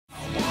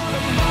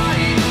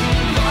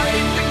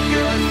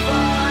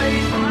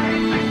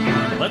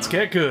Let's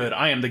get good.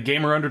 I am the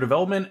Gamer Under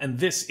Development, and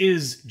this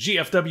is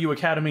GFW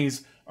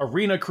Academy's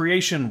Arena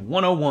Creation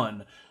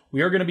 101.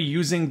 We are going to be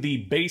using the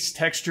base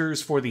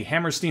textures for the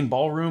Hammerstein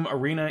Ballroom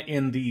Arena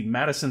in the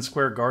Madison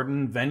Square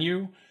Garden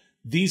venue.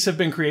 These have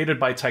been created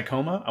by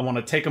Tychoma. I want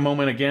to take a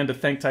moment again to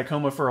thank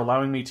Tychoma for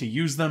allowing me to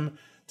use them.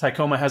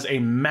 Tychoma has a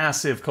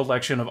massive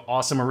collection of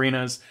awesome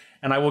arenas,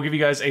 and I will give you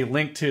guys a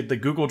link to the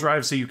Google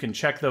Drive so you can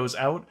check those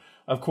out.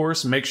 Of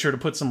course, make sure to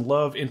put some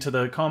love into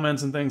the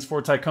comments and things for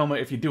Tychoma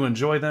if you do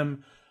enjoy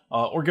them,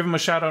 or give them a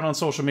shout out on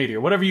social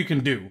media. Whatever you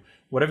can do.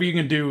 Whatever you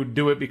can do,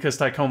 do it because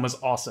Tychoma's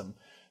awesome.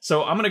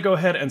 So I'm going to go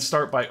ahead and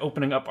start by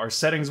opening up our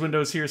settings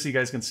windows here so you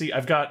guys can see.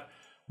 I've got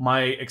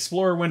my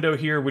Explorer window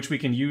here, which we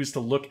can use to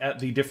look at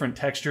the different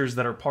textures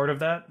that are part of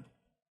that.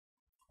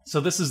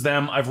 So this is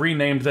them. I've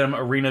renamed them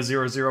Arena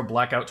 00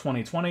 Blackout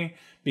 2020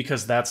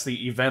 because that's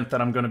the event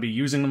that I'm going to be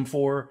using them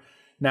for.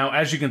 Now,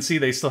 as you can see,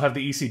 they still have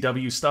the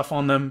ECW stuff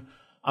on them.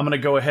 I'm going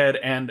to go ahead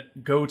and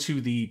go to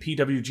the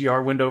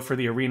PWGR window for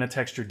the Arena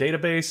Texture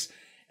Database,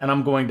 and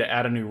I'm going to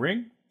add a new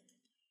ring.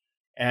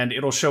 And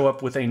it'll show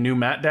up with a new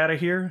mat data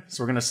here.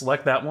 So we're going to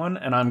select that one,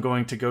 and I'm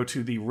going to go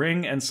to the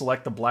ring and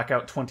select the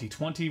Blackout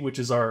 2020, which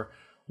is our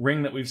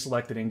ring that we've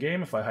selected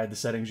in-game. If I hide the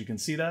settings, you can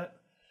see that.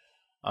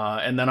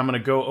 And then I'm going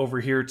to go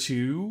over here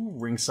to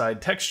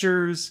Ringside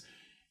Textures,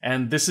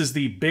 and this is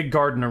the Big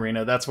Garden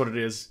Arena. That's what it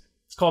is.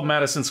 It's called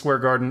Madison Square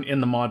Garden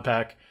in the mod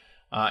pack.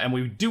 And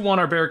we do want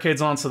our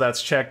barricades on, so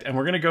that's checked. And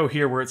we're going to go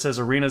here where it says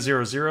Arena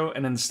 00,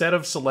 and instead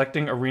of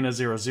selecting Arena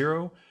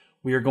 00,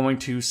 we are going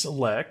to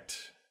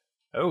select...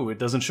 Oh, it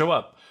doesn't show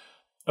up.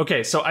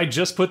 Okay, so I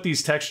just put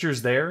these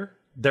textures there.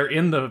 They're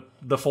in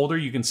the folder.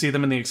 You can see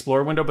them in the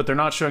Explorer window, but they're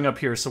not showing up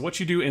here. So what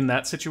you do in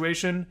that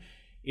situation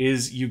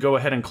is you go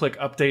ahead and click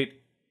Update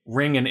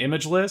Ring and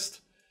Image List.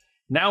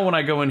 Now when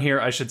I go in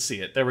here, I should see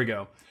it. There we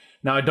go.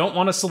 Now I don't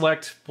want to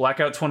select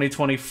Blackout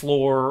 2020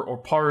 floor or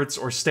parts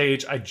or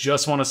stage. I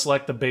just want to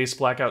select the base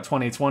Blackout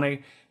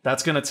 2020.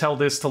 That's going to tell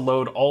this to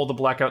load all the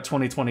Blackout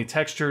 2020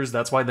 textures.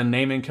 That's why the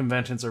naming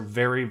conventions are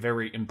very,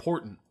 very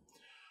important.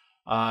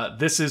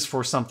 This is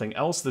for something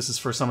else. This is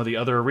for some of the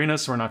other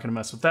arenas, so we're not going to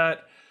mess with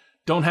that.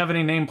 Don't have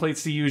any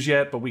nameplates to use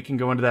yet, but we can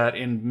go into that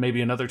in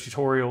maybe another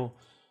tutorial.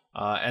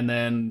 And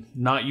then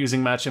not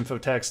using match info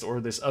text or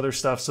this other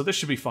stuff, so this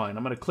should be fine.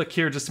 I'm going to click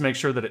here just to make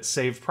sure that it's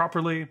saved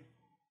properly.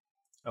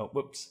 Oh,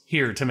 whoops.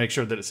 Here to make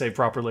sure that it's saved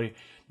properly.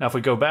 Now if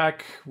we go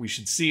back, we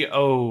should see...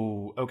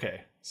 Oh,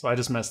 okay. So I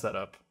just messed that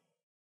up.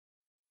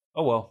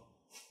 Oh well.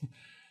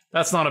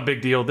 That's not a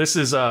big deal. This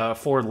is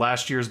for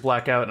last year's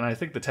Blackout, and I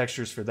think the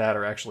textures for that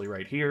are actually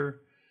right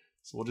here.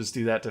 So we'll just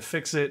do that to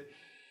fix it.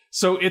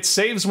 So it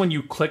saves when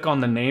you click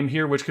on the name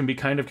here, which can be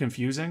kind of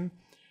confusing.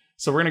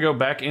 So we're going to go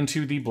back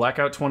into the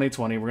Blackout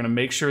 2020. We're going to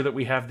make sure that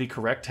we have the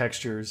correct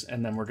textures,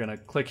 and then we're going to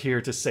click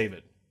here to save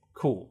it.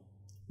 Cool.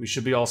 We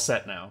should be all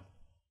set now.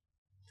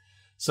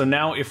 So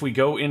now if we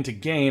go into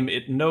game,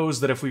 it knows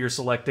that if we are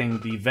selecting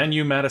the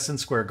venue Madison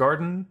Square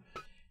Garden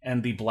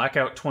and the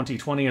Blackout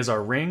 2020 is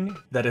our ring,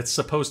 that it's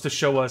supposed to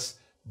show us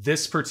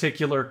this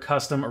particular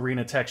custom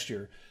arena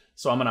texture.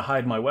 So I'm going to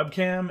hide my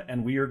webcam,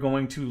 and we are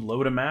going to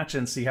load a match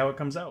and see how it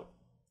comes out.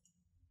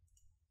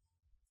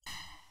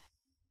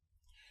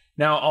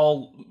 Now,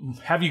 I'll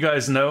have you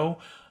guys know,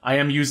 I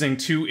am using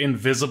two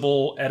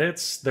invisible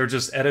edits. They're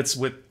just edits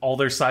with all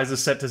their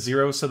sizes set to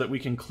 0 so that we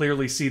can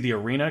clearly see the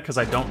arena, because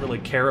I don't really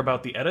care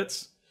about the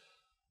edits.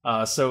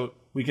 So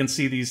we can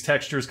see these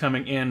textures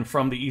coming in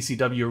from the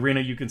ECW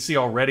arena. You can see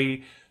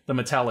already the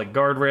metallic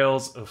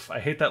guardrails. Ugh,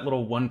 I hate that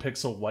little 1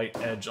 pixel white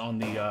edge on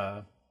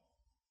the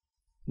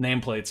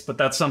nameplates, but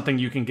that's something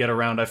you can get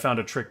around. I found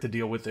a trick to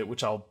deal with it,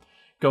 which I'll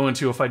go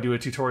into if I do a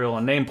tutorial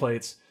on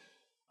nameplates.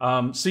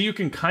 So you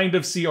can kind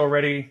of see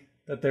already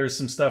that there's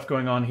some stuff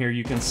going on here.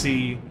 You can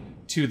see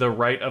to the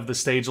right of the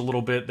stage a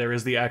little bit, there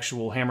is the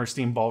actual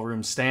Hammerstein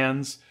Ballroom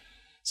stands.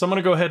 So I'm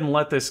going to go ahead and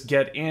let this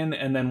get in,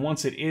 and then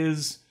once it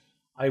is,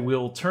 I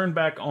will turn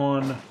back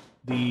on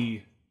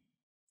the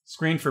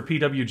screen for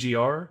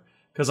PWGR,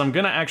 because I'm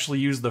going to actually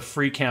use the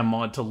FreeCam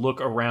mod to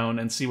look around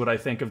and see what I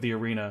think of the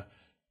arena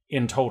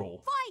in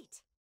total.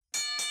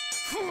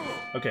 Fight!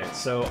 Okay,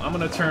 so I'm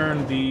going to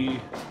turn the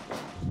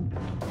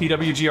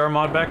PWGR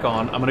mod back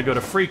on. I'm going to go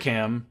to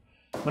FreeCam.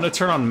 I'm going to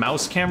turn on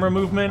mouse camera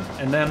movement,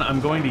 and then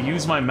I'm going to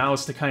use my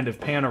mouse to kind of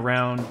pan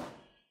around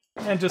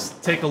and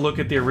just take a look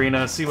at the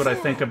arena, see what I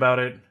think about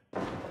it.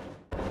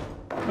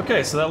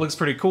 Okay, so that looks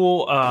pretty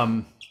cool.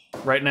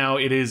 Right now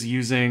it is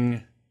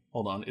using...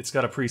 Hold on, it's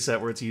got a preset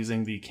where it's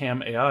using the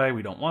Cam AI.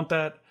 We don't want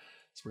that.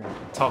 So we're going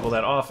to toggle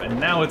that off, and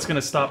now it's going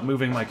to stop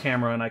moving my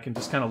camera, and I can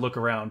just kind of look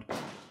around.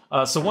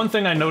 So one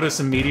thing I notice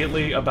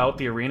immediately about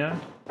the arena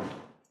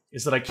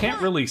is that I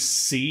can't really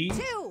see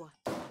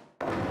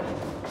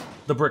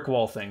the brick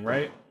wall thing,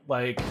 right?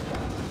 Like,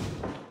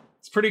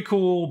 it's pretty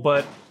cool,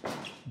 but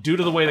due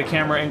to the way the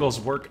camera angles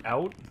work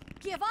out,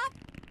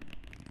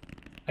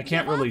 I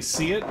can't really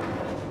see it.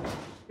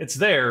 It's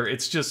there,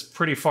 it's just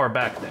pretty far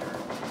back there.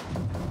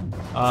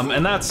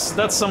 And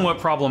that's somewhat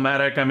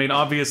problematic. I mean,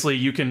 obviously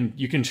you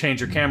can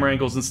change your camera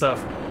angles and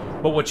stuff,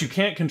 But what you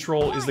can't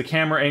control is the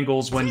camera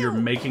angles when you're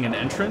making an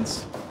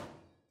entrance.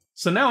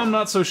 So now I'm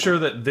not so sure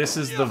that this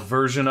is the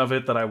version of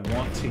it that I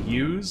want to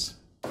use.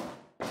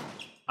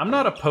 I'm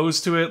not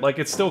opposed to it, like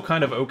it's still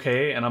kind of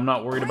okay, and I'm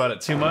not worried about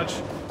it too much.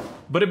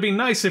 But it'd be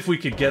nice if we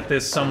could get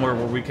this somewhere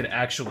where we could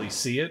actually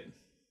see it.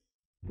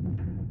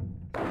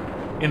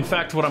 In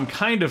fact, what I'm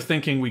kind of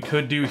thinking we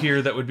could do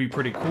here that would be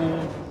pretty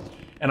cool,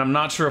 and I'm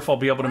not sure if I'll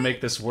be able to make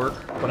this work,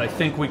 but I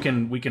think we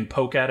can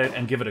poke at it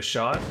and give it a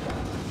shot,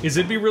 is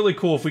it'd be really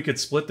cool if we could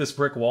split this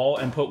brick wall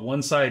and put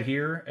one side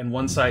here and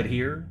one side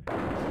here,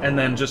 and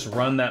then just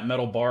run that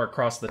metal bar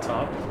across the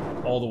top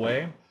all the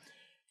way,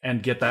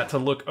 and get that to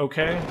look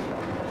okay.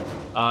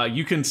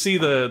 You can see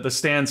the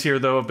stands here,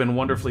 though, have been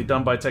wonderfully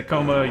done by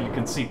Tychoma. You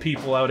can see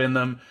people out in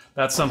them.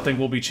 That's something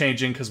we'll be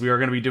changing because we are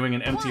going to be doing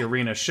an empty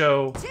arena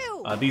show.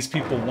 These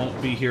people won't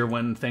be here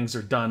when things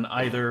are done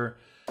either.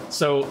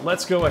 So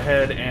let's go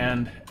ahead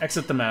and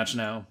exit the match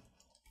now.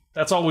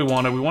 That's all we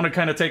wanted. We want to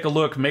kind of take a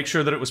look, make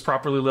sure that it was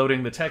properly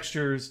loading the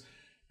textures.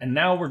 And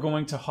now we're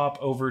going to hop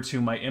over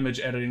to my image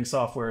editing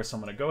software. So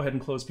I'm going to go ahead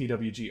and close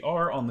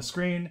PWGR on the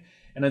screen.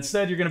 And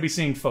instead, you're going to be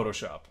seeing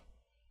Photoshop.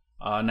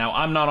 Now,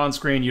 I'm not on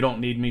screen, you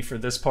don't need me for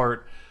this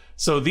part.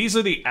 So these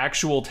are the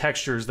actual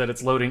textures that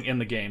it's loading in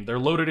the game. They're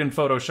loaded in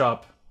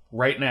Photoshop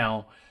right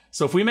now.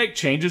 So if we make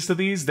changes to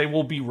these, they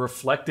will be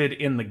reflected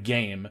in the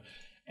game.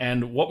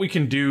 And what we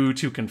can do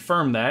to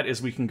confirm that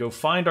is we can go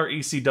find our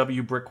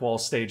ECW brick wall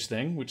stage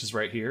thing, which is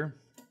right here.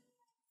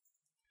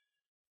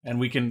 And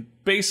we can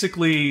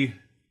basically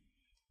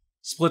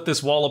split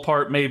this wall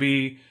apart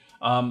maybe.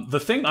 The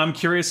thing I'm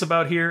curious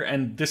about here,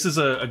 and this is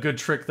a good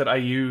trick that I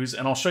use,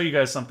 and I'll show you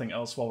guys something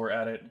else while we're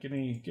at it. Give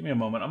me a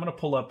moment. I'm going to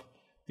pull up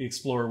the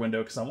Explorer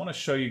window because I want to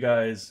show you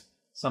guys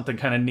something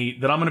kind of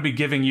neat that I'm going to be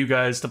giving you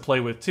guys to play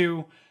with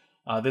too.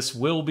 This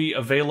will be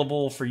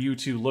available for you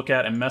to look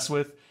at and mess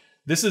with.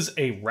 This is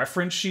a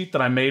reference sheet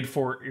that I made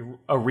for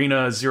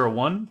Arena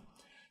 01.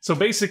 So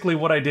basically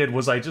what I did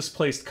was I just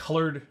placed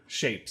colored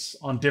shapes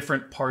on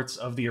different parts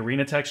of the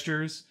arena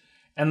textures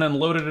and then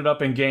loaded it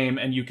up in game,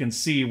 and you can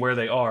see where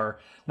they are.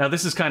 Now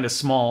this is kind of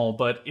small,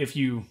 but if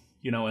you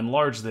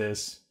enlarge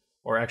this,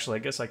 or actually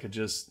I guess I could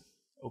just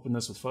open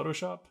this with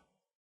Photoshop.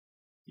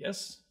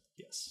 Yes?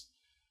 Yes.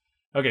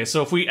 Okay,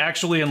 so if we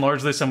actually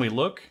enlarge this and we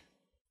look,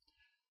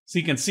 so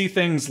you can see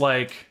things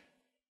like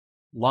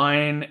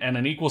line and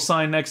an equal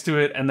sign next to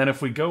it, and then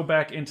if we go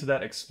back into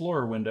that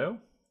Explorer window,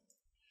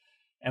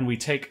 and we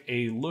take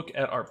a look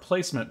at our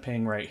placement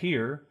ping right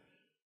here,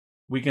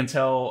 we can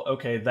tell,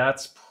 okay,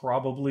 that's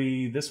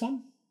probably this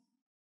one?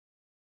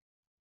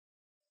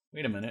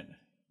 Wait a minute.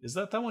 Is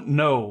that one?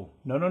 No.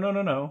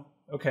 No.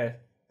 Okay.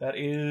 That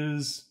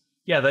is...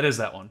 Yeah, that is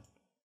that one.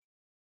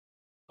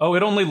 Oh,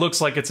 it only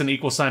looks like it's an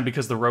equal sign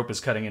because the rope is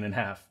cutting it in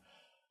half.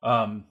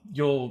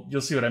 You'll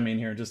see what I mean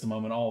here in just a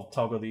moment. I'll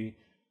toggle the...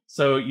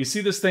 So you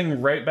see this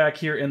thing right back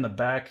here in the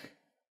back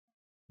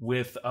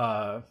with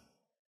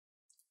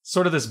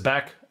sort of this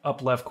back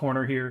up left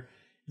corner here.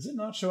 Is it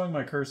not showing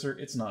my cursor?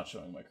 It's not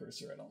showing my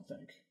cursor, I don't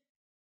think.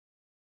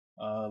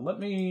 Let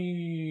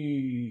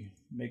me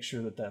make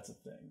sure that that's a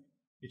thing.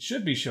 It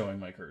should be showing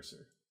my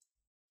cursor,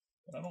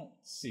 but I don't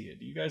see it.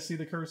 Do you guys see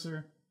the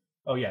cursor?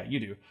 Oh yeah, you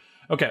do.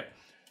 Okay,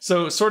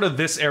 so sort of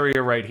this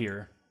area right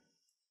here.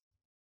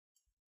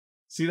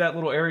 See that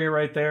little area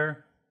right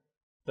there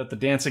that the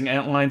dancing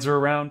ant lines are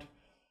around?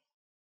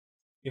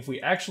 If we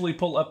actually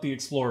pull up the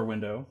Explorer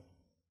window,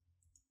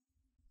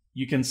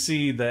 you can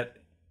see that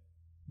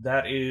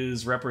that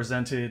is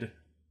represented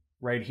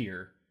right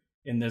here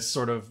in this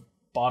sort of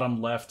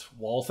bottom left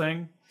wall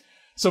thing.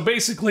 So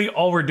basically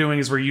all we're doing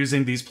is we're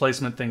using these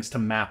placement things to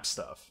map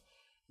stuff.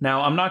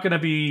 Now I'm not going to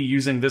be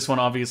using this one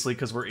obviously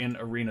because we're in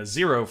Arena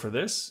 0 for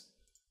this.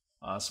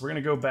 So we're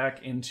going to go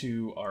back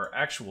into our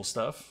actual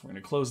stuff. We're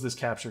going to close this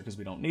capture because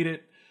we don't need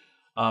it.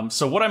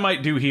 So what I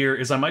might do here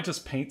is I might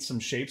just paint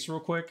some shapes real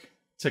quick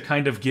to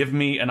kind of give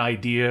me an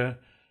idea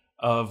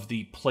of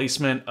the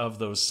placement of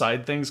those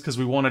side things, because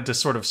we wanted to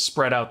sort of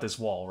spread out this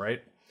wall,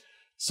 right?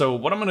 So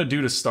what I'm going to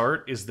do to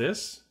start is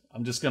this.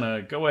 I'm just going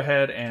to go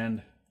ahead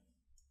and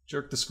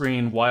jerk the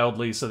screen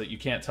wildly so that you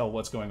can't tell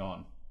what's going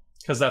on,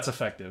 because that's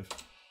effective.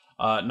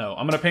 No,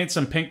 I'm going to paint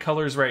some pink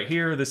colors right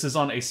here. This is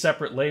on a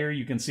separate layer.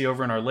 You can see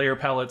over in our layer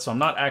palette, so I'm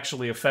not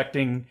actually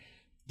affecting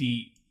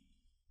the,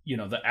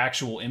 the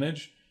actual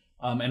image.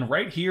 And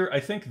right here, I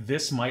think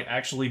this might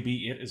actually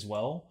be it as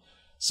well.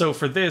 So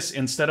for this,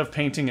 instead of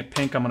painting it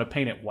pink, I'm going to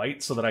paint it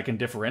white so that I can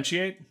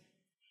differentiate.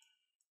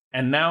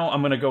 And now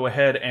I'm going to go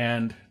ahead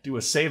and do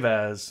a save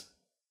as,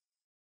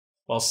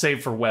 well,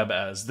 save for web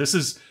as. This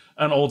is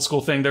an old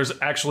school thing. There's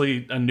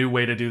actually a new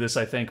way to do this,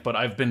 I think, but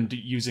I've been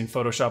using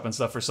Photoshop and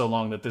stuff for so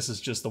long that this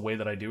is just the way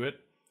that I do it.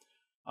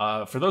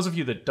 For those of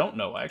you that don't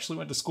know, I actually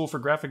went to school for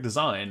graphic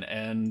design,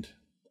 and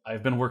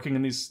I've been working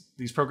in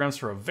these programs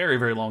for a very,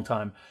 very long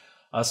time.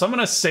 So I'm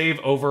going to save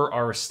over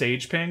our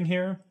stage ping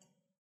here.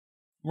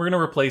 We're going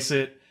to replace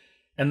it,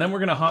 and then we're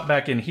going to hop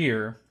back in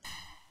here,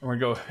 and we're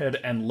going to go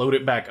ahead and load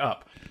it back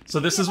up. So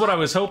this is what I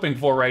was hoping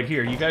for right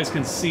here. You guys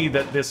can see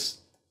that this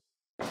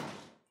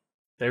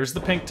there's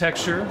the pink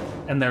texture,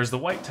 and there's the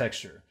white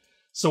texture.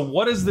 So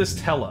what does this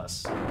tell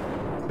us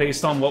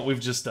based on what we've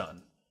just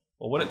done?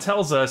 Well, what it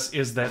tells us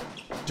is that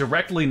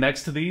directly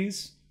next to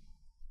these,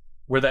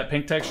 where that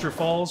pink texture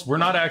falls, we're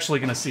not actually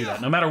going to see that.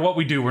 No matter what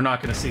we do, we're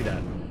not going to see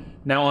that.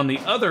 Now, on the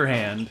other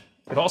hand,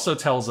 it also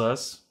tells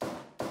us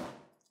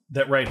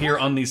that right here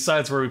on these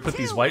sides where we put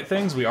these white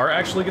things, we are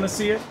actually going to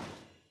see it.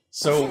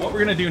 So what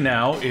we're going to do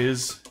now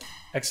is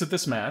exit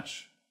this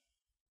match.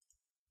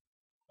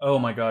 Oh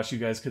my gosh, you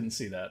guys couldn't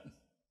see that.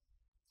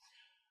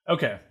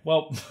 Okay,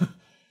 well,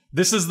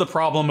 this is the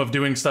problem of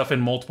doing stuff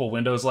in multiple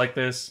windows like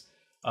this.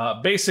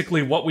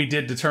 Basically, what we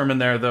did determine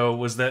there, though,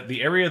 was that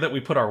the area that we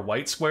put our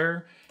white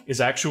square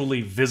is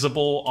actually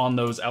visible on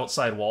those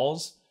outside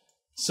walls.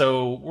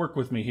 So work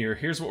with me here.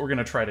 Here's what we're going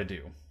to try to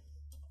do.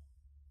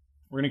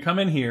 We're going to come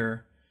in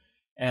here,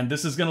 and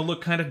this is going to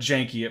look kind of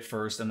janky at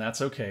first, and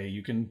that's okay.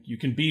 You can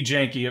be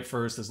janky at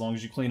first as long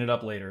as you clean it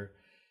up later.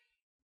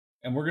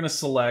 And we're going to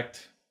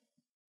select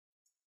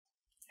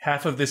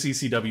half of this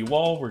ECW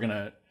wall. We're going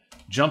to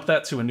jump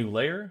that to a new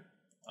layer.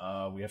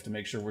 We have to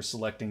make sure we're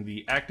selecting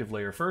the active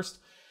layer first.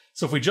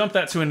 So if we jump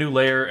that to a new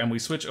layer and we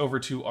switch over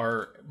to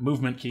our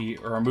movement key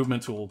or our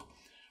movement tool,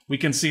 we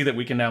can see that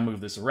we can now move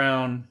this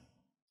around.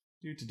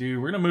 We're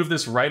going to move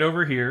this right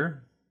over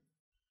here.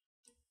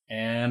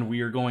 And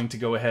we are going to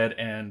go ahead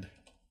and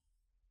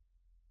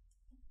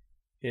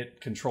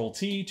hit Control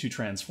T to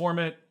transform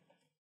it.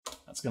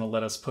 That's going to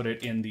let us put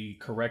it in the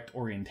correct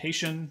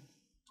orientation.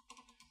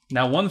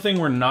 Now, one thing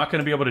we're not going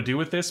to be able to do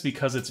with this,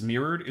 because it's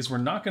mirrored, is we're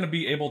not going to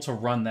be able to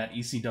run that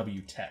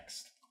ECW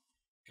text.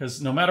 Because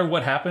no matter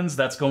what happens,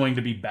 that's going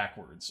to be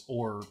backwards.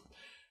 Or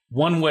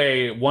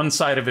one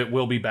side of it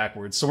will be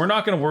backwards. So we're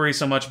not going to worry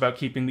so much about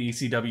keeping the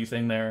ECW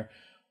thing there.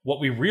 What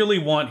we really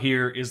want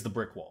here is the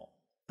brick wall.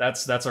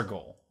 That's our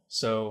goal.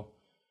 So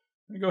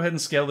I'm going to go ahead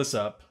and scale this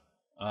up.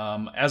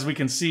 As we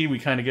can see, we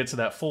kind of get to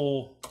that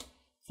full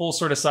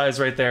sort of size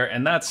right there.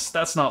 And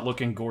that's not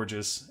looking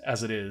gorgeous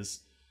as it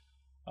is.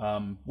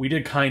 We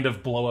did kind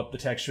of blow up the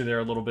texture there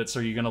a little bit, so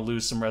you're going to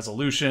lose some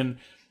resolution.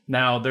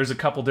 Now, there's a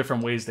couple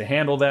different ways to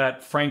handle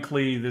that.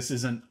 Frankly, this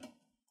isn't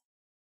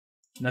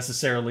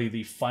necessarily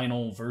the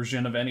final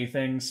version of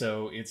anything,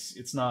 so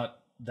it's not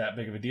that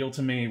big of a deal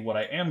to me. What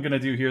I am going to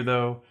do here,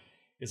 though,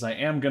 is I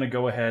am going to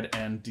go ahead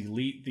and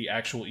delete the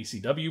actual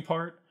ECW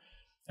part.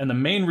 And the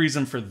main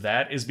reason for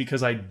that is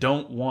because I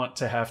don't want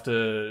to have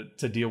to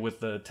deal with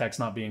the text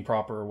not being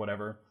proper or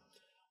whatever.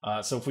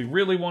 So if we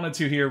really wanted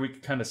to here, we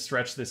could kind of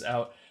stretch this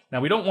out. Now,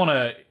 we don't want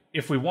to,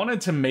 if we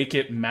wanted to make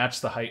it match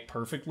the height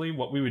perfectly,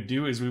 what we would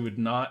do is we would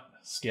not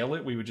scale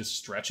it, we would just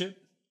stretch it.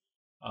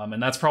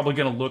 And that's probably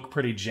going to look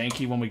pretty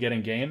janky when we get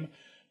in game,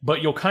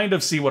 but you'll kind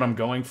of see what I'm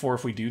going for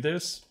if we do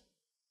this.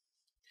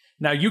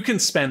 Now, you can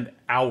spend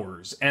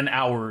hours and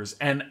hours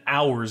and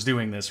hours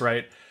doing this,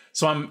 right?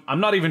 So I'm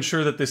not even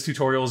sure that this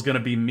tutorial is going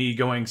to be me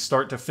going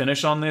start to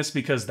finish on this,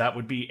 because that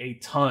would be a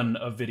ton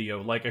of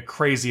video, like a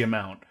crazy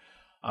amount.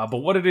 But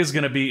what it is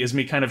going to be is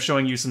me kind of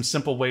showing you some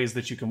simple ways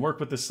that you can work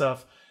with this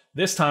stuff.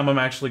 This time I'm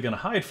actually going to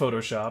hide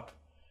Photoshop,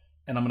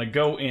 and I'm going to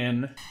go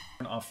in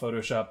and off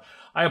Photoshop.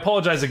 I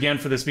apologize again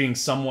for this being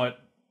somewhat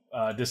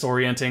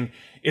disorienting.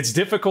 It's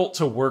difficult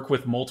to work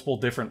with multiple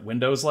different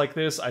windows like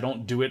this. I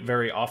don't do it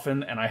very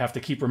often, and I have to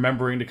keep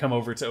remembering to come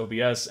over to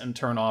OBS and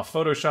turn off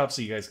Photoshop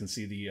so you guys can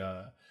see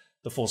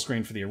the full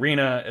screen for the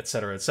arena,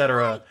 etc.,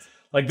 etc.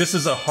 Like, this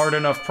is a hard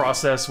enough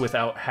process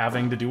without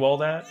having to do all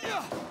that.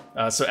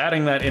 So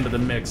adding that into the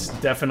mix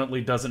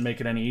definitely doesn't make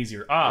it any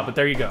easier. Ah, but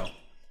there you go.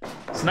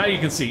 So now you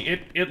can see,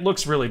 it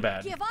looks really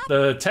bad.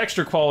 The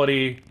texture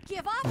quality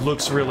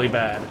looks really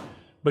bad.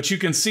 But you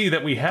can see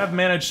that we have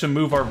managed to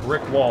move our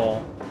brick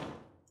wall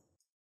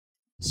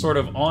sort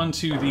of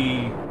onto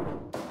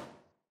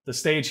the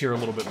stage here a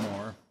little bit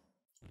more.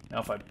 Now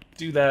if I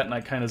do that and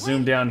I kind of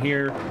zoom down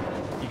here,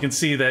 you can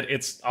see that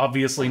it's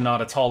obviously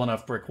not a tall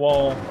enough brick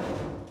wall.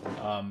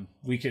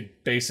 We could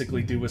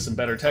basically do with some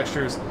better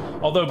textures.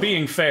 Although,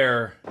 being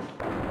fair,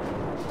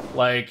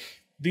 like,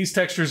 these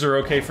textures are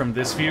okay from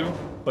this view,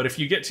 but if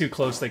you get too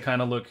close, they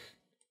kind of look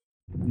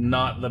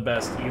not the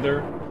best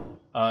either.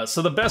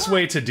 So the best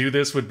way to do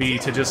this would be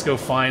to just go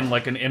find,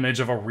 like, an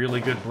image of a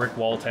really good brick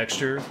wall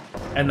texture,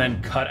 and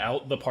then cut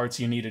out the parts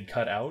you needed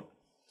cut out.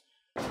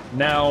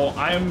 Now,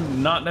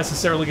 I'm not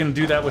necessarily going to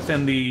do that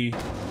within the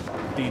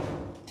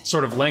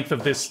sort of length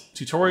of this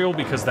tutorial,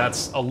 because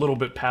that's a little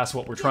bit past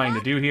what we're trying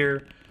to do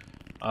here.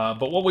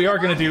 But what we are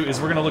going to do is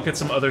we're going to look at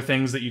some other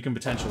things that you can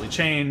potentially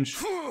change.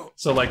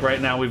 So, like,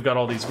 right now we've got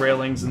all these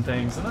railings and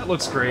things, and that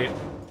looks great.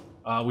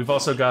 We've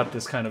also got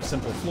this kind of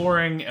simple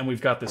flooring, and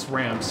we've got this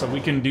ramp, so we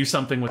can do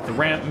something with the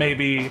ramp,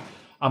 maybe.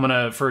 I'm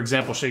gonna, for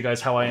example, show you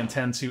guys how I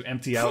intend to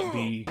empty out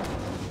the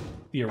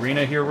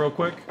arena here real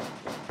quick.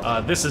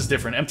 This is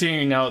different.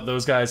 Emptying out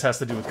those guys has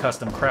to do with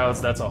custom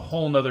crowds. That's a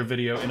whole nother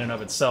video in and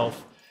of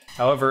itself.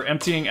 However,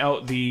 emptying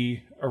out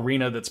the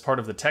arena that's part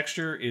of the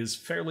texture is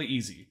fairly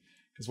easy.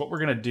 Because what we're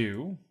gonna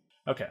do...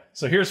 Okay,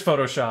 so here's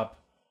Photoshop.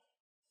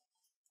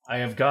 I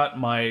have got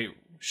my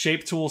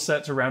shape tool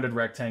set to rounded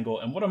rectangle,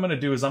 and what I'm going to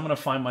do is I'm going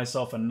to find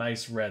myself a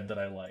nice red that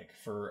I like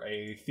for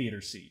a theater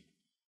seat.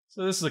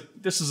 So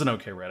this is an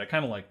okay red. I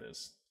kind of like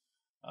this.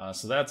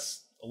 So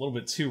that's a little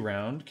bit too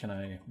round. Can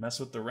I mess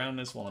with the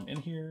roundness while I'm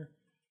in here?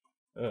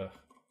 Ugh,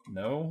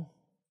 no.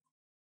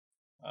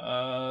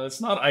 It's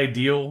not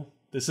ideal.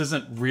 This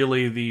isn't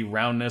really the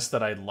roundness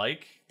that I'd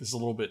like. This is a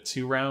little bit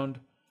too round.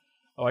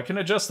 Oh, I can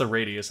adjust the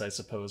radius, I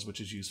suppose, which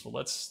is useful.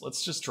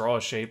 Let's just draw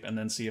a shape and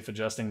then see if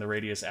adjusting the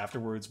radius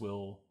afterwards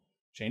will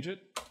change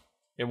it.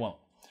 It won't.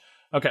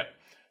 Okay,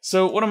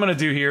 so what I'm going to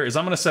do here is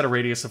I'm going to set a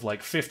radius of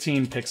like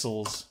 15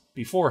 pixels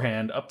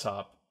beforehand up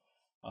top.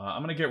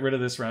 I'm going to get rid of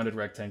this rounded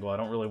rectangle. I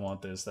don't really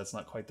want this. That's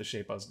not quite the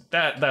shape I was...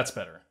 That's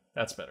better.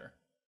 That's better.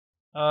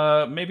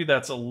 Maybe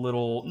that's a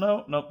little...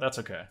 No, that's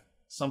okay.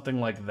 Something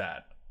like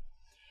that.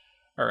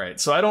 All right,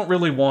 so I don't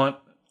really want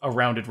a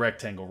rounded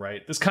rectangle,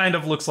 right? This kind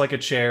of looks like a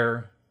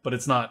chair, but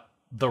it's not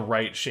the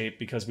right shape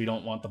because we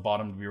don't want the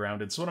bottom to be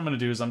rounded. So what I'm going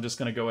to do is I'm just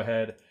going to go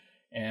ahead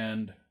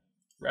and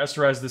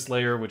rasterize this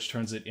layer, which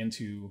turns it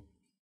into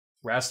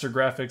raster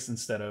graphics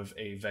instead of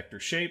a vector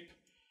shape.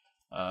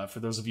 For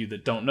those of you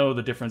that don't know,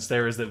 the difference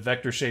there is that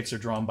vector shapes are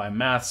drawn by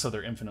math, so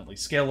they're infinitely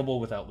scalable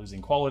without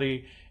losing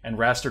quality, and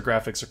raster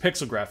graphics are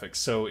pixel graphics,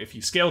 so if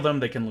you scale them,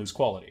 they can lose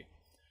quality.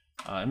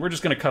 And we're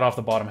just going to cut off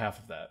the bottom half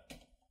of that.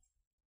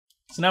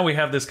 So now we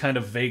have this kind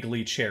of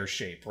vaguely chair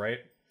shape, right?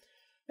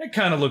 It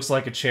kind of looks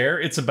like a chair.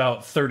 It's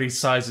about 30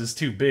 sizes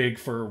too big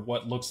for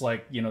what looks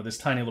like, you know, this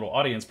tiny little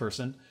audience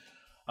person.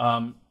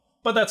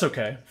 But that's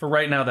okay. For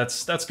right now,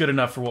 that's good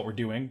enough for what we're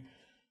doing.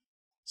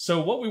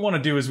 So what we want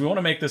to do is we want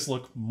to make this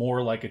look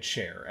more like a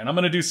chair. And I'm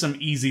going to do some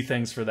easy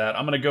things for that.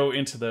 I'm going to go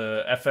into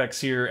the FX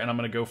here, and I'm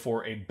going to go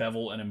for a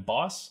bevel and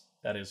emboss.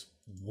 That is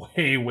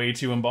way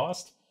too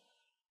embossed.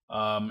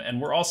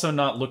 And we're also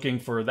not looking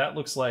for... That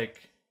looks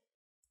like...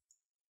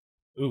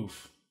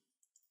 Oof.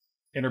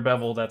 Inner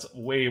bevel, that's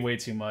way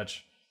too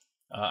much.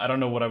 I don't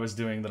know what I was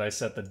doing that I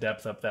set the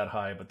depth up that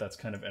high, but that's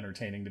kind of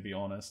entertaining, to be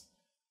honest.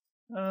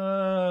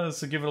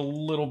 So give it a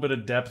little bit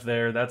of depth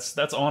there.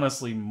 That's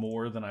honestly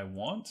more than I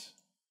want.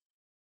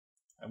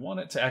 I want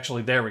it to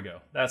actually... There we go.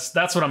 That's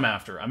what I'm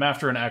after. I'm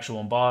after an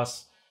actual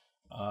emboss.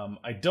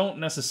 I don't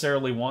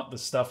necessarily want the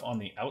stuff on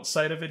the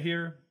outside of it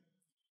here,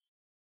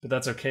 but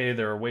that's okay.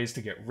 There are ways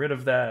to get rid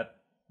of that.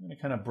 I'm going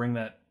to kind of bring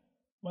that...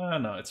 Well,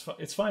 no,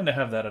 it's fine to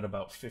have that at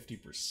about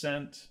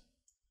 50%.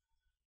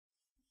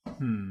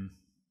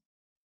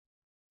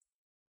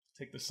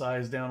 Take the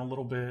size down a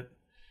little bit.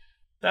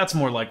 That's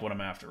more like what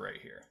I'm after right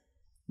here.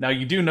 Now,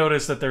 you do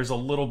notice that there's a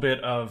little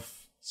bit of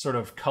sort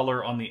of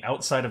color on the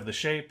outside of the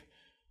shape.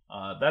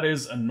 That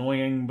is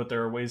annoying, but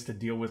there are ways to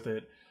deal with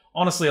it.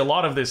 Honestly, a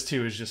lot of this,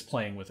 too, is just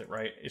playing with it,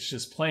 right? It's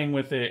just playing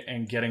with it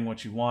and getting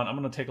what you want. I'm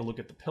going to take a look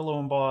at the pillow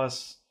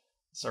emboss.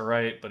 It's all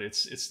right, but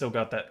it's still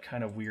got that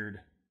kind of weird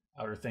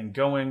outer thing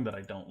going that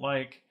I don't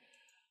like.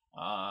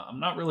 I'm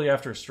not really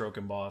after a stroke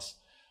emboss.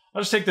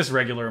 I'll just take this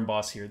regular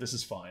emboss here. This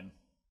is fine.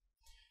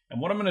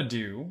 And what I'm going to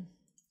do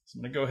is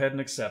I'm going to go ahead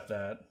and accept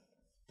that.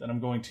 Then I'm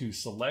going to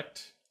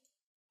select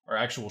our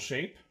actual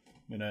shape.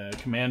 I'm going to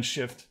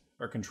Command-Shift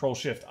or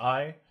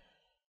Control-Shift-I,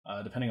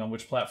 depending on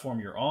which platform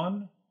you're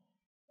on.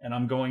 And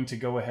I'm going to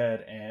go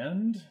ahead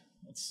and,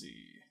 let's see,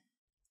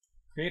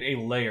 create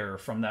a layer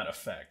from that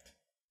effect.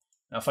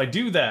 Now, if I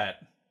do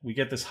that, we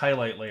get this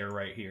highlight layer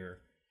right here.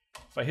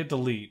 If I hit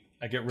delete,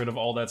 I get rid of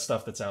all that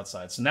stuff that's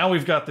outside. So now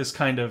we've got this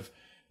kind of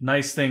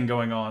nice thing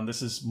going on.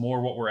 This is more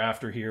what we're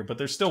after here, but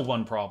there's still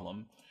one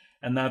problem.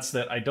 And that's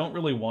that I don't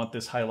really want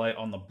this highlight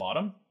on the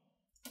bottom.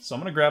 So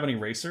I'm going to grab an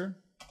eraser,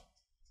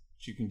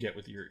 which you can get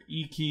with your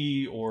E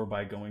key or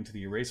by going to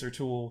the eraser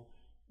tool.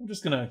 I'm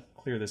just going to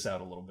clear this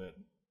out a little bit.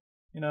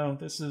 You know,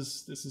 this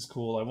is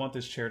cool. I want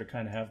this chair to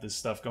kind of have this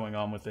stuff going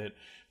on with it,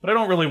 but I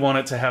don't really want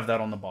it to have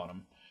that on the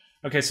bottom.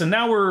 Okay, so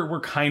now we're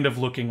kind of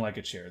looking like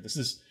a chair. This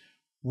is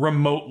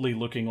remotely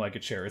looking like a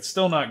chair. It's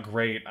still not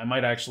great. I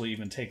might actually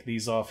even take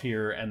these off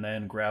here and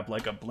then grab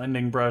like a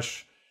blending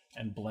brush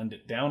and blend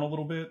it down a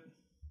little bit.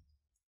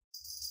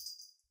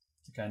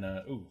 To kind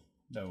of, ooh,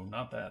 no,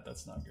 not that.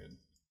 That's not good.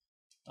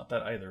 Not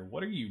that either.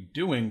 What are you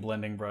doing,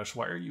 blending brush?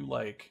 Why are you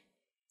like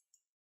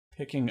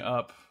picking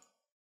up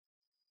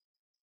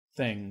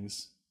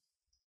things?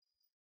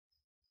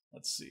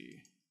 Let's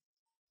see.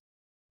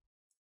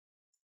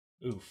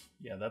 Oof.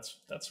 Yeah,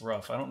 that's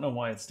rough. I don't know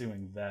why it's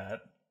doing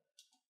that.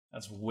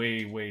 That's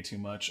way too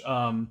much.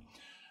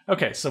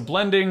 Okay, so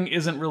blending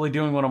isn't really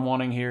doing what I'm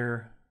wanting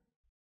here.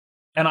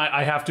 And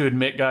I have to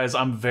admit, guys,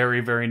 I'm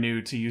very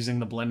new to using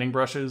the blending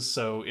brushes,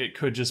 so it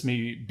could just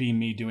be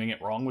me doing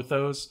it wrong with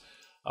those.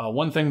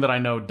 One thing that I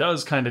know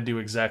does kind of do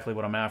exactly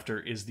what I'm after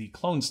is the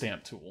clone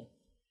stamp tool.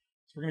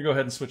 So we're going to go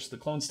ahead and switch to the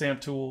clone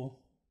stamp tool.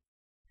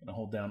 I'm going to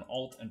hold down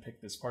Alt and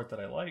pick this part that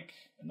I like,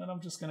 and then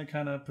I'm just going to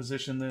kind of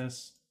position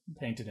this and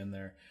paint it in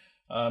there.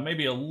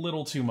 Maybe a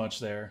little too much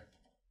there.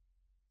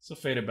 So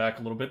fade it back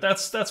a little bit.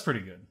 That's pretty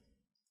good.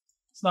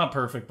 It's not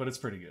perfect, but it's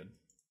pretty good.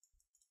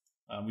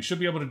 We should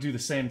be able to do the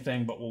same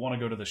thing, but we'll want to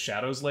go to the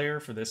shadows layer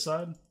for this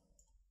side.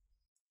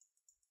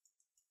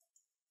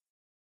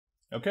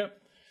 Okay.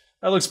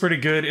 That looks pretty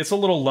good. It's a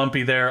little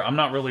lumpy there. I'm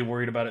not really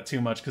worried about it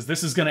too much because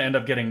this is going to end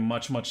up getting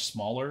much, much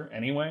smaller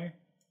anyway.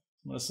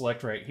 I'm going to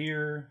select right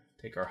here,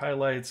 take our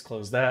highlights,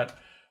 close that.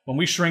 When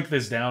we shrink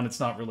this down, it's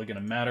not really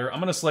going to matter. I'm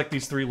going to select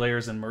these 3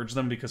 layers and merge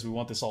them because we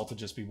want this all to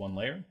just be 1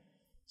 layer.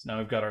 So now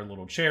we've got our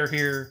little chair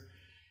here.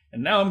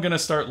 And now I'm going to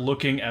start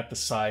looking at the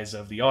size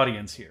of the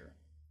audience here.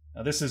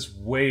 Now this is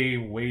way,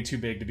 way too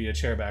big to be a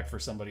chair back for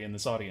somebody in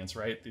this audience,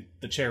 right?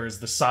 The chair is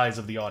the size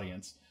of the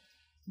audience.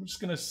 I'm just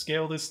going to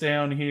scale this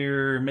down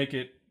here, make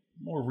it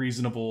more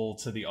reasonable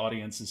to the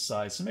audience's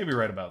size. So maybe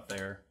right about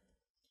there.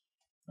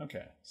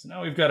 Okay, so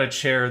now we've got a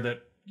chair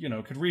that, you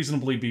know, could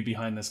reasonably be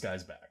behind this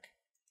guy's back.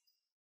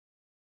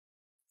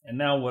 And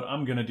now what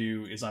I'm going to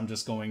do is I'm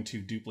just going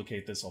to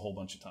duplicate this a whole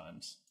bunch of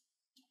times.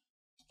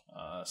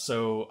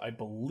 So I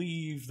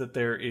believe that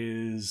there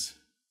is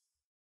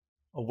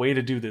a way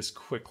to do this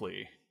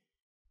quickly,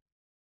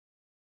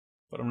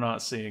 but I'm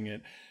not seeing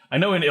it. I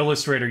know in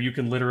Illustrator you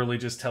can literally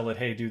just tell it,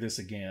 hey, do this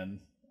again.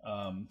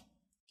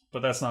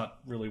 But that's not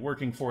really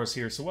working for us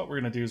here. So what we're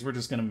going to do is we're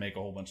just going to make a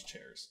whole bunch of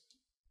chairs.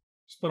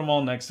 Just put them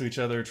all next to each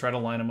other, try to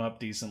line them up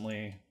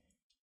decently.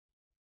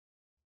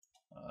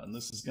 And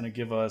this is going to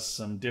give us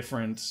some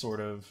different sort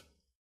of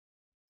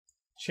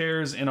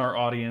chairs in our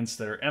audience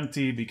that are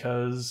empty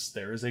because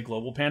there is a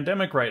global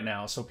pandemic right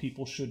now, so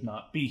people should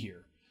not be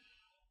here.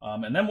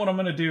 And then what I'm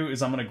going to do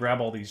is I'm going to grab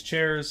all these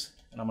chairs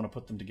and I'm going to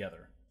put them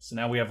together. So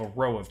now we have a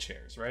row of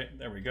chairs, right?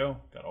 There we go.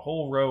 Got a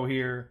whole row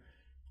here.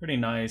 Pretty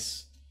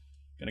nice.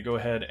 Going to go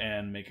ahead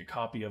and make a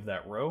copy of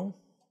that row.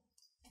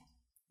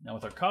 Now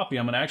with our copy,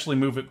 I'm going to actually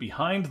move it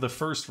behind the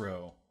first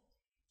row.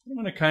 I'm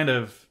going to kind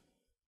of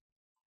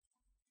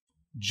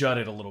jut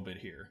it a little bit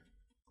here.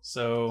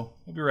 So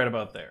maybe right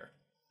about there.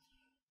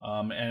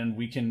 And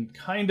we can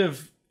kind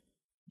of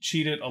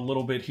cheat it a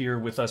little bit here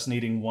with us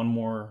needing one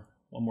more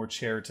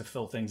chair to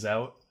fill things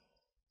out.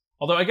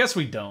 Although I guess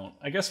we don't.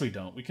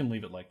 We can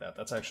leave it like that.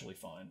 That's actually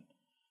fine.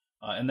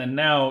 And then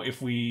now,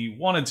 if we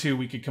wanted to,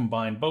 we could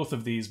combine both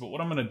of these. But what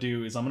I'm going to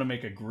do is I'm going to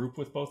make a group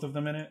with both of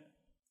them in it.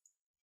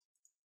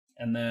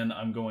 And then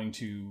I'm going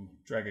to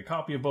drag a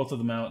copy of both of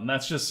them out. And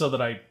that's just so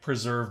that I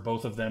preserve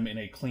both of them in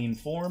a clean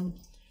form.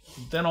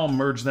 Then I'll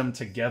merge them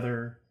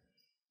together.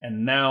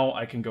 And now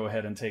I can go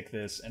ahead and take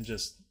this and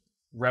just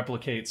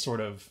replicate sort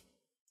of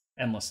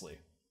endlessly.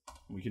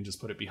 We can just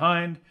put it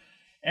behind.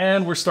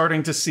 And we're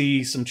starting to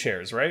see some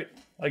chairs, right?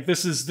 Like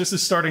this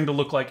is starting to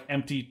look like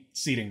empty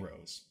seating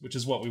rows, which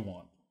is what we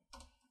want.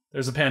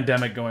 There's a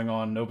pandemic going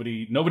on.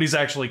 Nobody's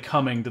actually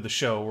coming to the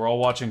show. We're all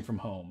watching from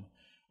home.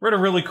 We're at a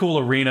really cool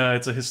arena.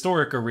 It's a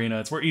historic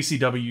arena. It's where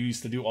ECW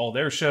used to do all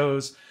their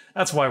shows.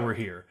 That's why we're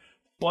here.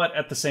 But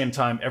at the same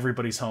time,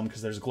 everybody's home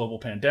because there's a global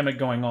pandemic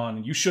going on,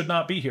 and you should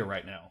not be here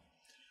right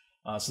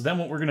now. So then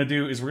what we're going to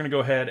do is we're going to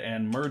go ahead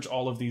and merge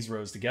all of these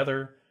rows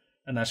together.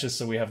 And that's just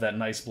so we have that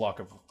nice block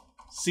of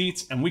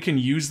seats. And we can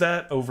use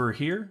that over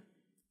here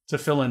to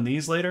fill in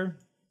these later.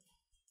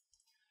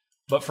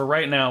 But for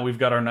right now, we've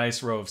got our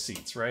nice row of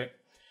seats, right?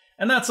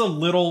 And that's a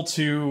little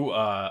too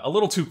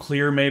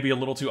clear, maybe a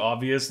little too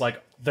obvious.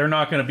 Like, they're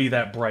not going to be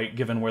that bright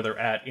given where they're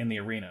at in the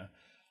arena.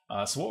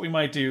 So what we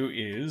might do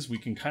is we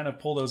can kind of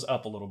pull those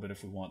up a little bit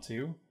if we want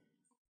to.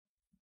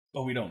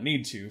 But we don't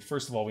need to.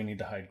 First of all, we need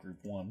to hide group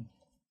 1.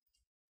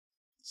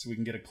 So we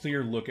can get a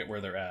clear look at where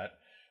they're at.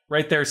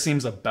 Right there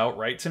seems about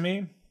right to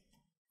me.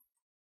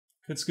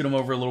 Could scoot them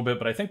over a little bit,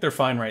 but I think they're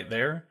fine right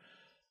there.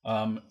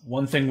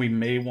 One thing we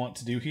may want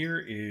to do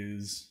here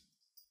is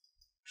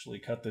actually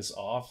cut this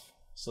off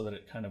so that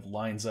it kind of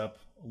lines up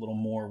a little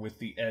more with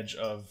the edge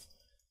of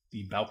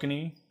the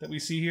balcony that we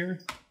see here.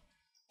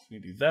 So we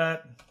do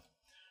that.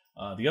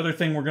 The other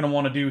thing we're going to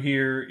want to do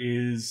here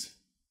is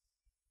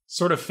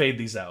sort of fade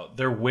these out.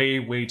 They're way,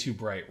 way too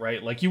bright,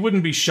 right? Like, you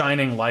wouldn't be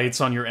shining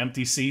lights on your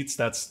empty seats.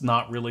 That's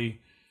not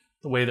really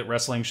the way that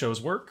wrestling shows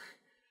work.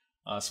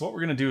 So what we're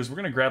going to do is we're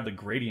going to grab the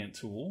gradient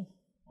tool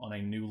on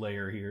a new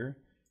layer here.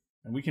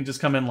 And we can just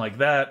come in like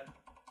that.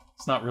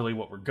 It's not really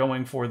what we're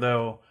going for,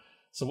 though.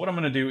 So what I'm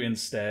going to do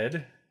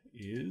instead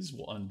is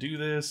we'll undo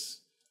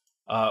this.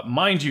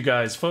 Mind you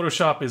guys,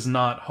 Photoshop is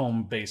not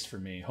home base for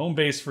me. Home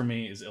base for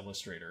me is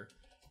Illustrator.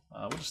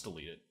 We'll just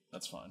delete it.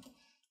 That's fine.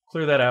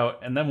 Clear that out.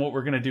 And then what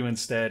we're going to do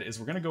instead is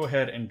we're going to go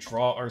ahead and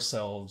draw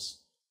ourselves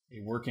a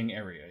working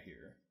area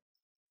here.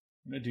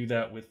 I'm going to do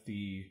that with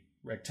the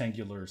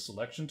rectangular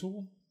selection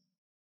tool.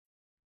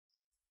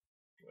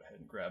 Go ahead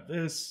and grab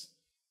this.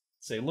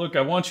 Say, look,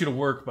 I want you to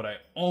work, but I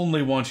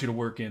only want you to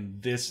work in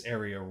this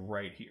area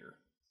right here.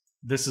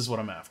 This is what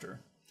I'm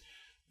after.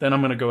 Then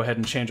I'm going to go ahead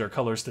and change our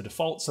colors to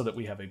default so that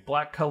we have a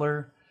black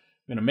color.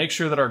 I'm going to make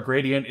sure that our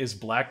gradient is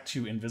black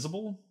to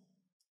invisible,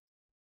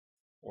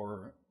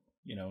 or,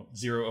 you know,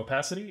 0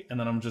 opacity, and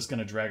then I'm just going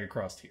to drag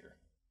across here.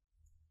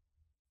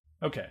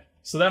 Okay,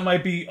 so that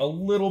might be a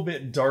little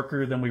bit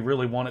darker than we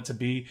really want it to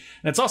be.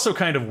 And it's also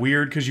kind of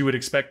weird because you would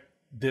expect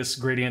this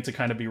gradient to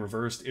kind of be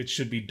reversed. It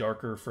should be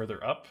darker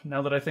further up,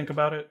 now that I think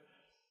about it.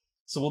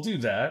 So we'll do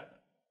that.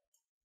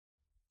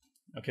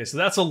 Okay, so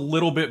that's a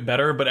little bit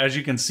better, but as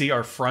you can see,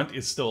 our front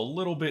is still a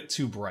little bit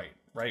too bright,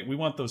 right? We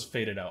want those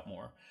faded out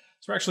more.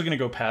 So we're actually going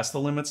to go past the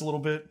limits a little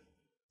bit.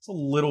 It's a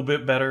little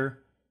bit better.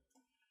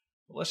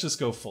 But let's just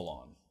go full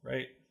on,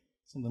 right?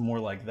 Something more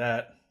like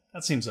that.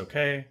 That seems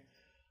okay.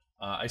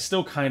 I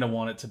still kind of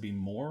want it to be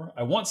more.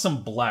 I want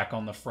some black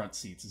on the front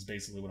seats is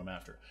basically what I'm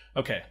after.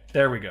 Okay,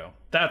 there we go.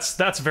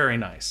 That's very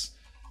nice.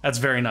 That's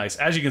very nice.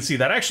 As you can see,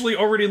 that actually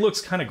already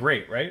looks kind of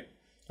great, right?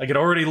 Like it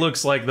already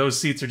looks like those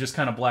seats are just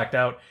kind of blacked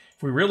out.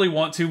 If we really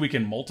want to, we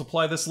can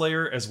multiply this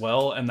layer as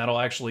well, and that'll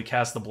actually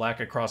cast the black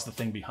across the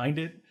thing behind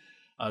it.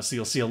 So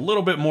you'll see a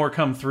little bit more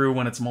come through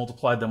when it's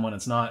multiplied than when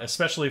it's not,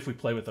 especially if we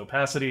play with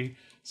opacity.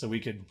 So we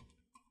could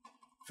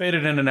fade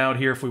it in and out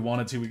here if we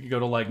wanted to. We could go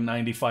to like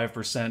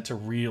 95% to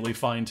really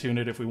fine tune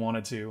it if we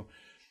wanted to.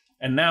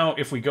 And now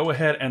if we go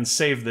ahead and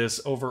save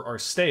this over our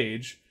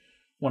stage,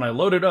 when I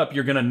load it up,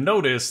 you're going to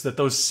notice that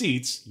those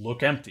seats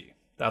look empty.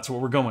 That's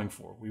what we're going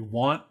for. We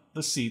want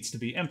the seats to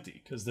be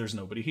empty because there's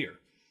nobody here.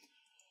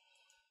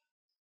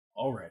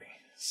 Alrighty,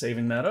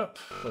 saving that up.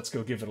 Let's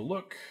go give it a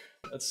look.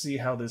 Let's see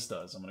how this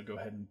does. I'm going to go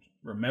ahead and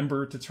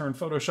remember to turn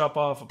Photoshop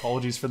off.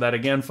 Apologies for that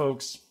again,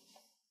 folks.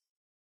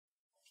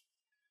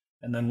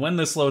 And then when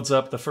this loads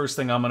up, the first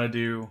thing I'm going to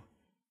do,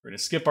 we're going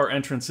to skip our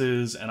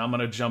entrances, and I'm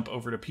going to jump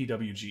over to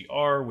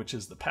PWGR, which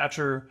is the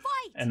patcher,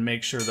 and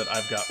make sure that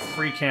I've got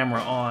free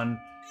camera on.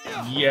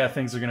 Yeah,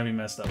 things are going to be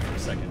messed up for a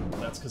second.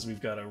 That's because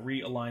we've got to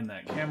realign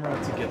that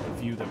camera to get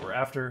the view that we're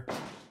after.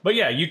 But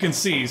yeah, you can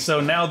see, so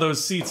now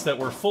those seats that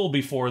were full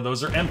before,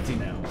 those are empty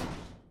now.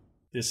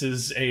 This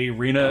is an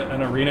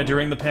arena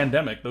during the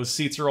pandemic. Those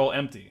seats are all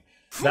empty.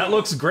 That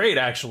looks great,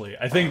 actually.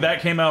 I think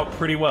that came out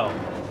pretty well.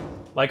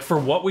 Like, for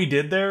what we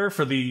did there,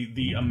 for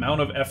the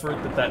amount of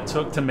effort that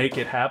took to make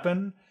it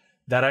happen,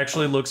 that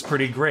actually looks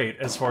pretty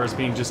great as far as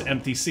being just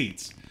empty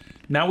seats.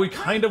 Now we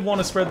kind of want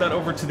to spread that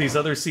over to these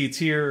other seats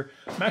here.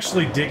 I'm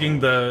actually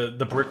digging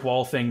the brick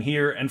wall thing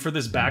here, and for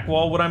this back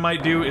wall, what I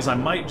might do is I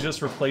might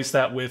just replace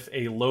that with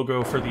a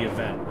logo for the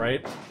event,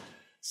 right?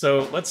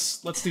 So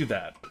let's do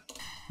that.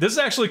 This is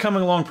actually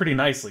coming along pretty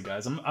nicely,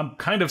 guys. I'm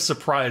kind of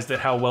surprised at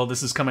how well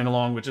this is coming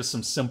along with just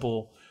some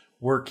simple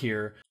work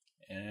here.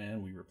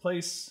 And we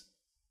replace.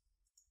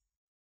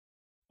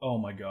 Oh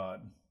my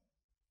god.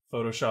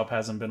 Photoshop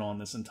hasn't been on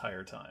this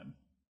entire time.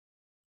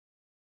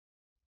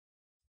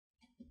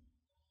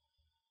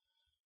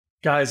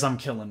 Guys, I'm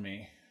killing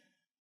me.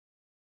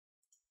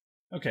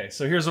 Okay,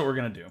 so here's what we're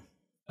going to do.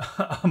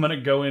 I'm going to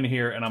go in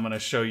here and I'm going to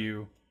show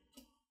you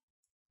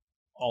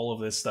all of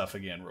this stuff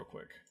again real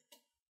quick.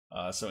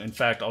 So in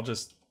fact,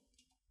 let's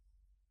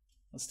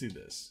do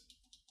this.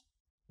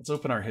 Let's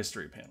open our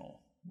history panel.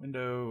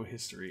 Window,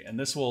 history, and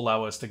this will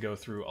allow us to go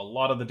through a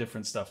lot of the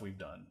different stuff we've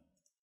done.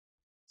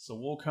 So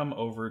we'll come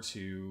over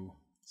to,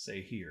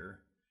 say, here,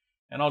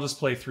 and I'll just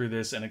play through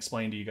this and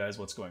explain to you guys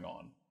what's going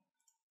on.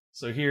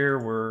 So here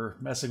we're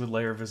messing with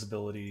layer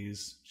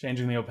visibilities,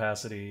 changing the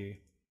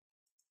opacity,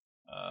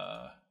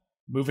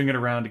 moving it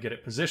around to get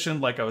it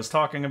positioned like I was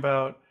talking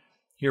about.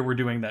 Here we're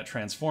doing that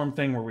transform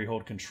thing where we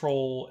hold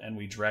control and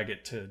we drag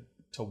it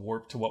to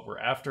warp to what we're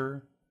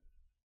after.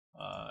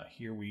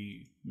 Here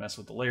we mess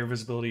with the layer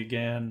visibility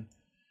again,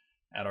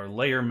 add our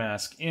layer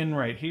mask in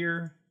right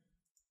here,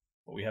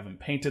 but we haven't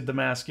painted the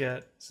mask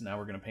yet, so now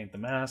we're going to paint the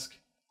mask.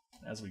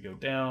 As we go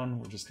down,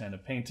 we're just kind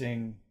of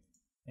painting,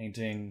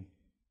 and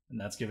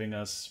that's giving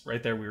us,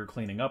 right there we were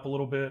cleaning up a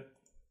little bit.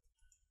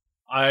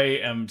 I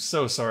am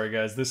so sorry,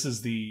 guys. This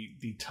is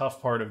the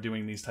tough part of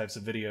doing these types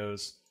of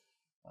videos.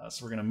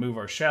 So we're going to move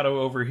our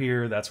shadow over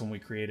here. That's when we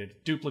created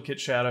a duplicate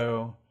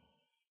shadow.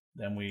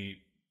 Then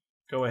we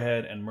go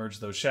ahead and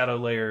merge those shadow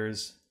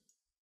layers.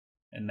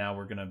 And now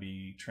we're going to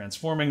be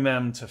transforming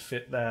them to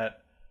fit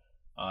that.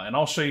 And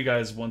I'll show you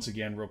guys once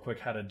again real quick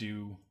how to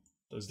do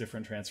those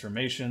different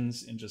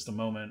transformations in just a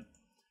moment.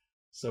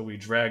 So we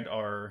dragged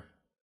our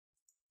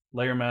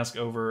layer mask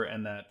over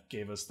and that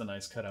gave us the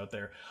nice cutout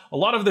there. A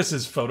lot of this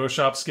is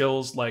Photoshop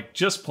skills. Like,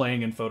 just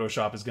playing in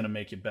Photoshop is going to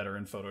make you better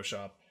in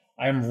Photoshop.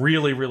 I'm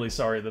really, really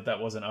sorry that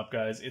wasn't up,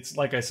 guys. It's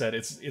like I said,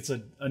 it's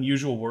an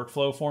unusual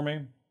workflow for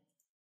me.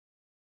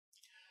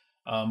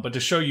 But to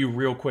show you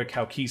real quick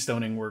how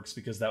keystoning works,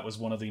 because that was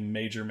one of the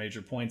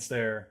major points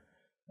there,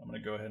 I'm going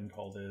to go ahead and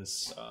call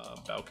this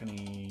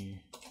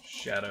balcony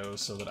shadow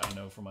so that I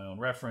know for my own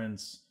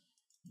reference.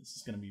 This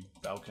is going to be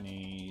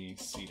balcony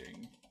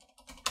seating.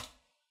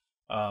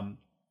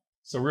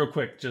 So real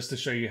quick, just to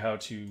show you how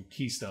to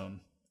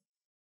keystone,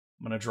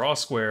 I'm going to draw a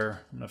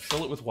square, I'm going to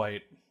fill it with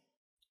white,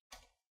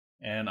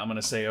 and I'm going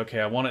to say, okay,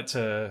 I want it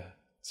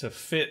to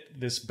fit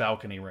this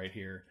balcony right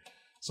here.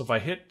 So if I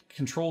hit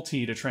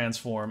Control-T to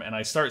transform and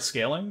I start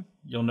scaling,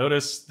 you'll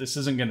notice this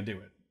isn't going to do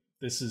it.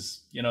 This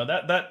is, you know,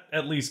 that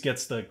at least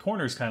gets the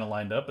corners kind of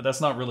lined up, but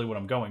that's not really what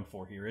I'm going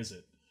for here, is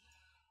it?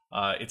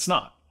 It's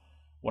not.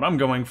 What I'm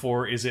going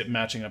for is it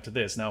matching up to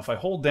this. Now, if I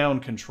hold down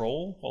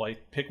Control while I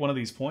pick one of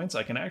these points,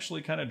 I can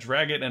actually kind of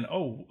drag it and,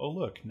 oh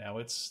look, now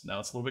it's a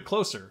little bit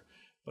closer.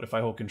 But if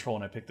I hold Control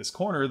and I pick this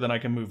corner, then I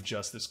can move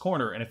just this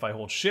corner. And if I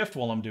hold Shift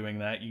while I'm doing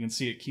that, you can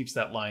see it keeps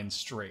that line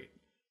straight.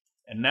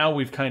 And now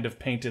we've kind of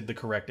painted the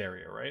correct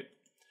area, right?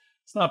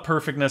 It's not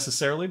perfect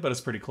necessarily, but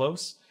it's pretty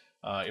close.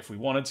 If we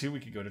wanted to, we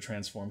could go to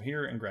transform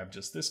here and grab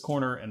just this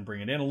corner and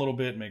bring it in a little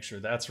bit, make sure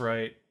that's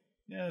right.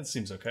 Yeah, it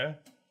seems okay.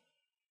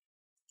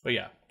 But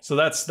yeah, so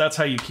that's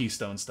how you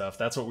keystone stuff.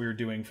 That's what we were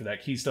doing for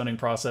that keystoning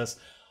process.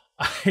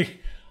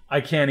 I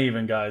can't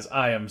even, guys.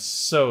 I am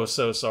so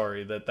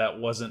sorry that that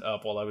wasn't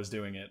up while I was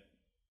doing it.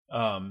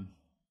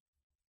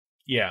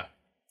 Yeah.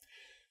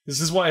 This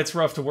is why it's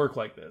rough to work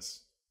like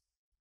this.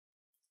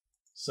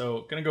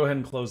 So, gonna go ahead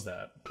and close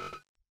that.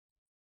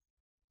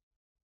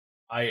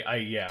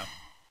 Yeah.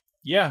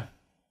 Yeah.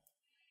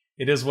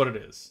 It is what it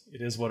is.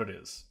 It is what it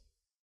is.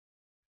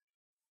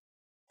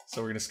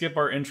 So we're going to skip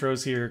our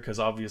intros here because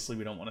obviously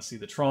we don't want to see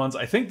the Trons.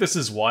 I think this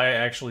is why I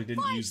actually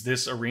didn't use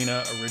this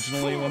arena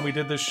originally when we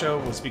did this show,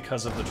 was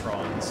because of the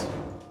Trons.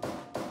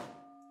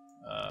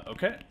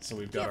 Okay, so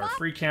we've got our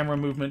free camera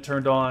movement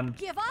turned on,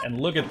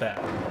 and look at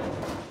that.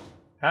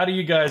 How do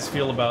you guys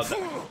feel about that?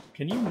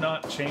 Can you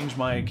not change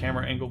my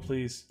camera angle,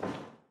 please?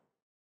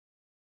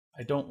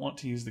 I don't want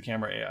to use the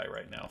camera AI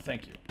right now,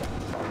 thank you.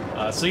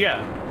 So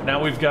yeah,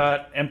 now we've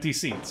got empty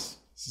seats.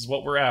 This is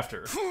what we're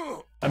after.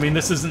 I mean,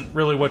 this isn't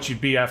really what you'd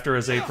be after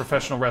as a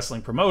professional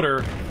wrestling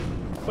promoter,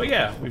 but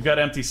yeah, we've got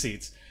empty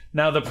seats.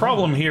 Now, the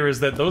problem here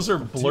is that those are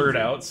blurred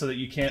out so that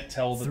you can't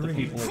tell that the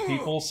people are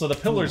people, so the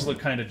pillars look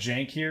kind of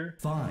jank here.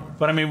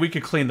 But I mean, we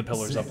could clean the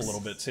pillars up a little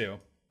bit too.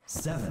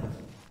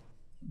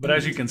 But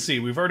as you can see,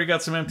 we've already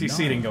got some empty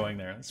seating going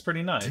there. It's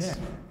pretty nice.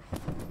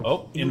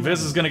 Oh,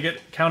 Invis is going to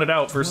get counted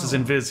out versus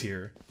Invis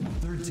here.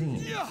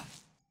 13.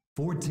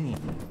 14,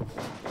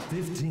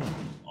 15.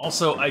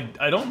 Also,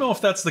 I don't know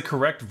if that's the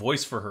correct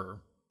voice for her.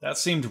 That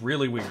seemed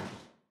really weird.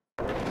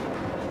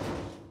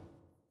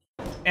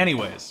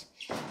 Anyways,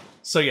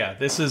 so yeah,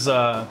 this is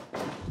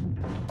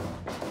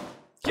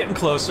getting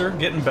closer,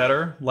 getting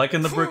better,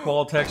 liking the brick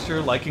wall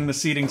texture, liking the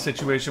seating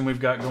situation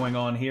we've got going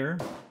on here.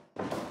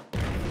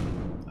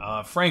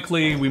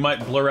 Frankly, we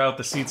might blur out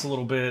the seats a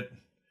little bit.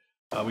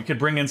 We could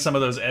bring in some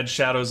of those edge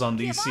shadows on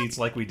these seats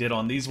like we did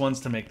on these ones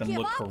to make them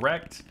look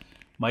correct.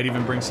 Might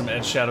even bring some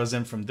edge shadows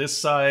in from this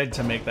side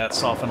to make that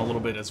soften a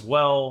little bit as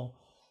well.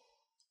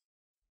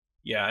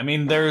 Yeah, I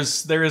mean, there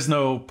is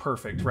no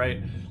perfect,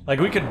 right? Like,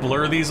 we could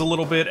blur these a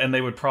little bit and they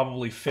would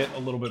probably fit a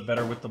little bit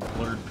better with the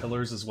blurred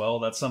pillars as well.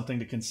 That's something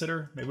to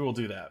consider. Maybe we'll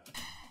do that.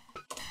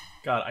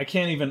 God, I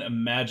can't even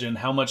imagine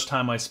how much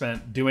time I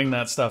spent doing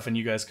that stuff and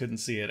you guys couldn't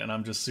see it, and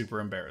I'm just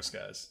super embarrassed,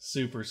 guys.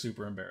 Super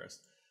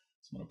embarrassed.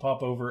 So I'm going to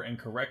pop over and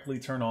correctly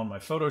turn on my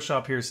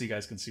Photoshop here so you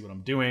guys can see what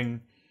I'm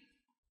doing.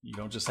 You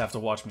don't just have to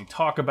watch me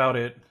talk about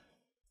it.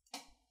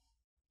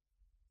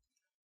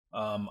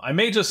 I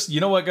may just,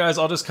 you know what, guys?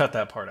 I'll just cut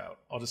that part out.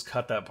 I'll just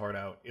cut that part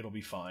out. It'll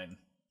be fine.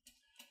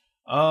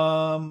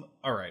 All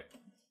right.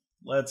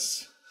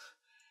 This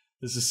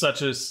is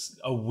such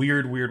a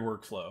weird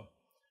workflow.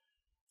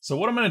 So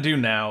what I'm going to do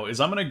now is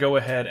I'm going to go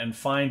ahead and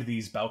find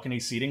these balcony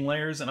seating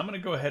layers, and I'm going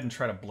to go ahead and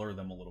try to blur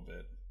them a little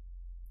bit.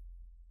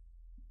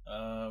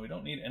 We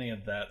don't need any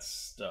of that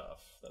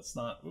stuff. That's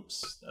not,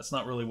 oops, that's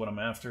not really what I'm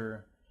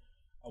after.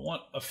 I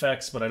want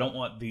effects, but I don't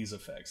want these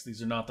effects.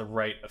 These are not the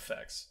right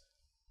effects.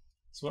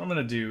 So what I'm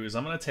going to do is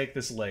I'm going to take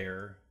this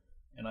layer,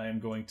 and I am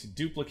going to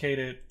duplicate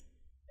it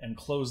and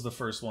close the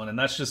first one. And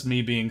that's just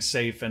me being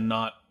safe and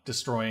not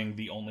destroying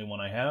the only one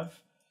I have.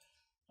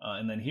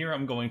 And then here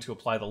I'm going to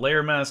apply the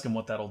layer mask, and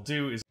what that'll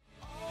do is...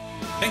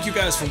 Thank you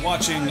guys for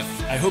watching.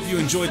 I hope you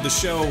enjoyed the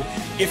show.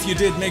 If you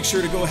did, make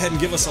sure to go ahead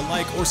and give us a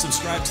like or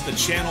subscribe to the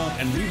channel,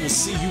 and we will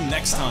see you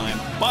next time.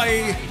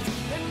 Bye!